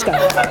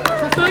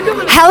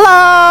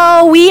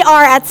Hello, we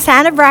are at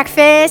Santa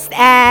Breakfast,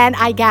 and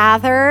I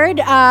gathered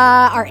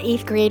our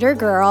 8th grader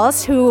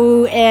girls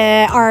who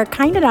are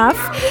kind enough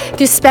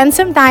to spend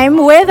some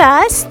time with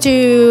us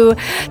to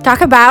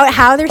talk about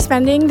how they're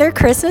spending their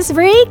Christmas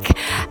break.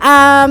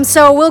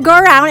 So we'll go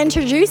around and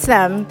introduce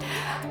them.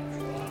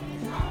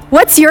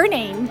 What's your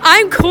name?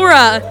 I'm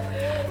Cora.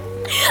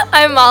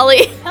 I'm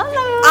Molly.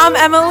 Hello. I'm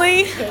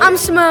Emily. I'm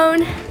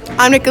Simone.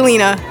 I'm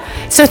Nicolina.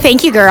 So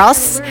thank you,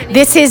 girls.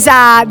 This is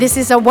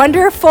a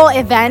wonderful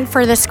event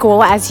for the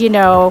school, as you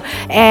know,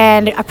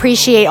 and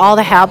appreciate all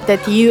the help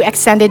that you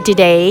extended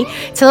today.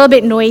 It's a little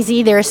bit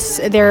noisy. There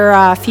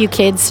are a few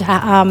kids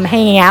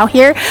hanging out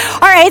here.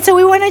 All right, so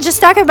we want to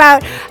just talk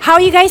about how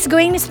you guys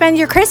going to spend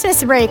your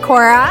Christmas break,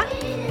 Cora.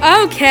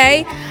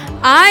 Okay.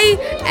 I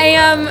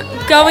am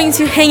going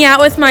to hang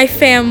out with my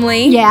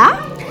family.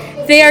 Yeah,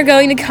 They are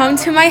going to come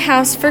to my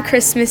house for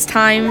Christmas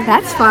time.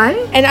 that's fun.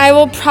 And I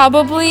will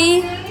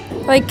probably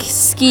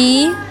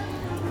ski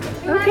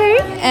Okay.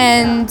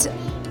 and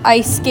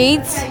ice skate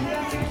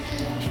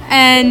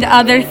and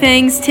other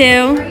things too.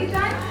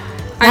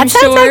 I'm That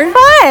sounds sure. like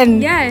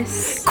fun.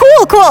 Yes.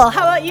 Cool.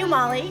 How about you,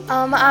 Molly?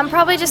 I'm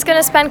probably just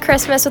gonna spend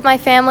Christmas with my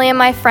family and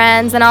my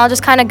friends, and I'll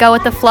just kind of go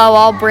with the flow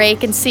all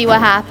break and see what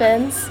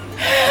happens.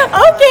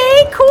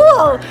 Okay,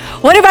 cool.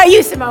 What about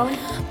you, Simone?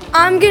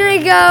 I'm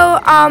gonna go.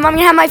 I'm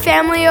gonna have my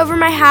family over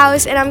my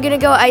house, and I'm gonna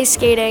go ice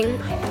skating.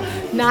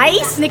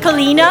 Nice.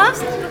 Nicolina?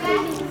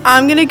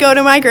 I'm gonna go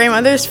to my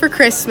grandmother's for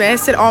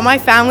Christmas, and all my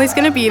family's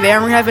gonna be there,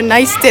 and we're gonna have a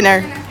nice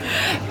dinner.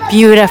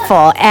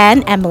 Beautiful.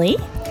 And Emily?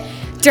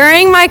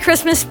 During my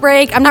Christmas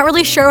break, I'm not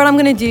really sure what I'm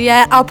gonna do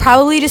yet. I'll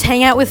probably just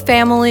hang out with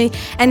family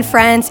and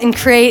friends and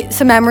create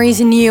some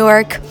memories in New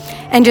York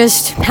and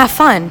just have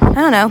fun. I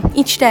don't know,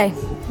 each day.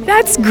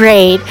 That's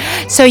great.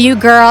 So you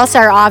girls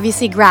are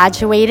obviously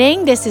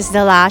graduating. This is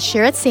the last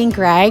year at St.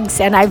 Greg's,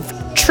 and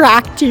I've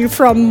tracked you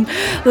from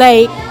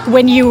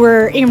when you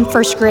were in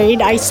first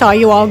grade. I saw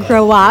you all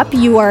grow up.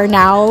 You are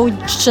now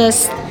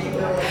just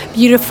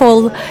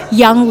beautiful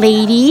young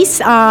ladies.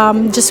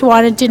 Just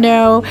wanted to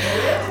know,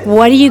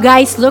 what do you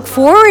guys look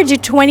forward to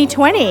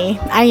 2020?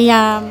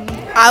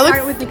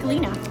 Start with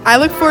Nicolina. I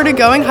look forward to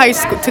going to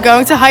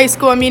high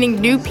school and meeting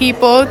new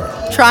people,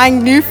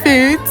 trying new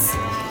foods,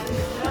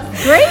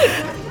 Great.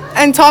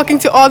 and talking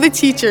to all the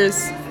teachers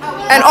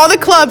and all the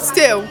clubs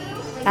too.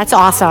 That's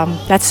awesome.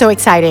 That's so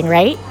exciting,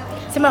 right?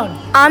 Simone.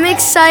 I'm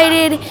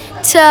excited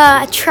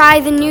to try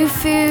the new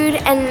food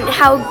and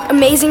how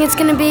amazing it's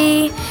gonna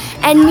be,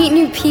 and meet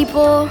new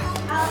people,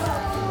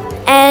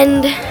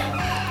 and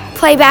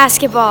play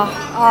basketball.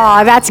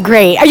 Oh, that's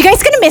great. Are you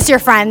guys gonna miss your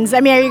friends?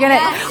 I mean, are you gonna,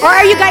 or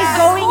are you guys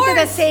going to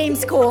the same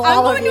school? I'm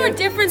all of going to you? a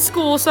different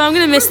school, so I'm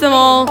gonna miss them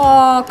all.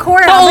 Oh,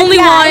 Cora, The only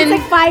one. It's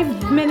like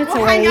 5 minutes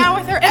away. Hang out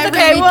with her every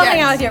Okay, we'll weekend.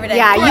 hang out with you every day.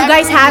 Yeah, you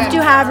guys have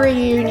to have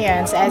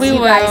reunions as We you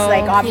guys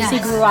will. obviously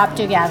grew up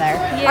together.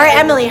 All right,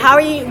 Emily, how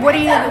are you? What are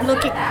you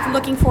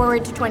looking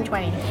forward to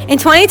 2020? In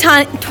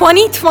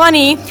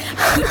 2020,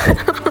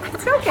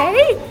 It's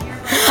okay.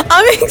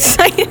 I'm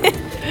excited.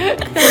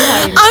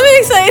 I'm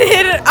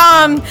excited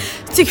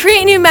to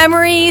create new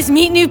memories,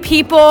 meet new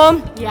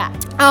people, Yeah.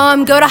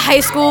 go to high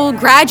school,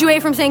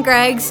 graduate from St.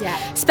 Greg's, Yeah.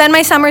 spend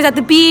my summers at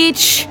the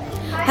beach.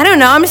 I don't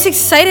know. I'm just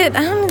excited.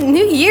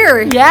 New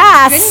year.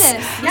 Yes.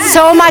 Goodness,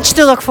 So much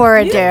to look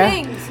forward New to.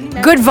 things,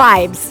 new Good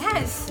vibes.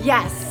 Yes.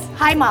 Yes.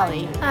 Hi,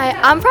 Molly.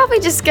 I'm probably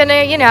just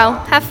gonna,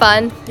 have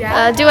fun.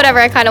 Do whatever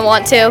I kind of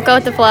want to. Go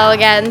with the flow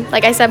again,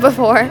 like I said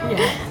before.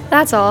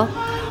 That's all.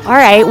 All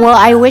right. Well,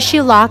 I wish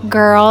you luck,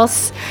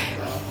 girls.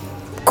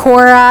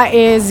 Cora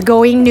is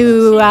going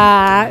to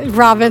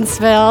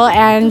Robbinsville,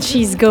 and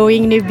she's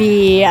going to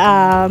be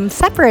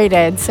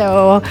separated.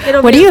 So,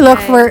 what do you look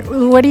for?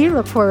 What do you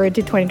look forward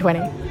to 2020?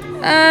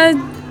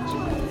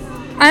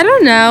 I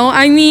don't know.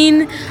 I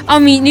mean, I'll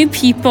meet new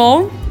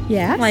people.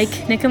 Yeah. Like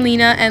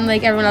Nicolina and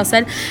like everyone else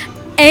said,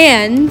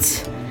 and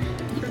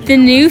the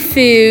new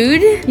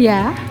food,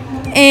 Yeah.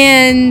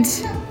 and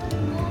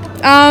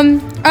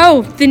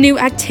the new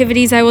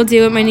activities I will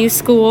do at my new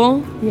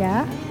school,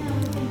 Yeah.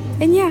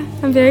 and yeah,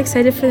 I'm very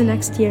excited for the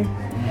next year.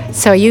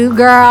 So you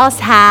girls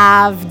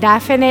have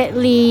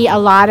definitely a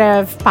lot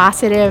of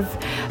positive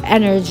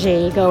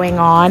energy going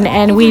on,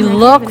 and we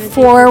look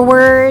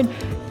forward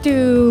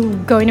to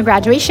going to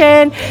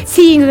graduation,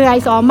 seeing you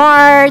guys all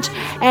march,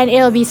 and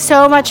it'll be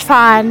so much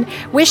fun.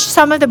 Wish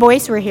some of the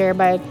boys were here,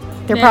 but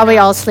they're probably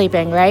all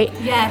sleeping, right?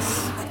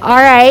 Yes. All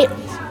right.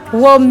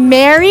 Well,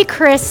 Merry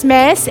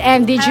Christmas,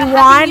 and did you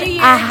want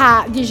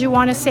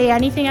to say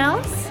anything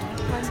else?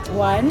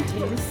 1,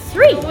 2,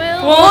 3.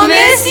 We'll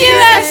miss you,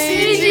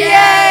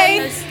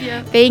 FCGA.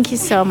 Thank you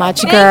so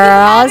much,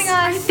 girls.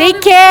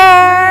 Take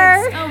care.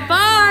 Oh,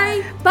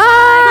 bye.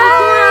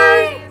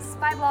 Bye.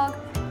 Bye, vlog.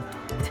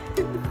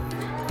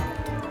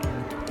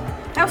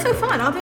 That was so fun.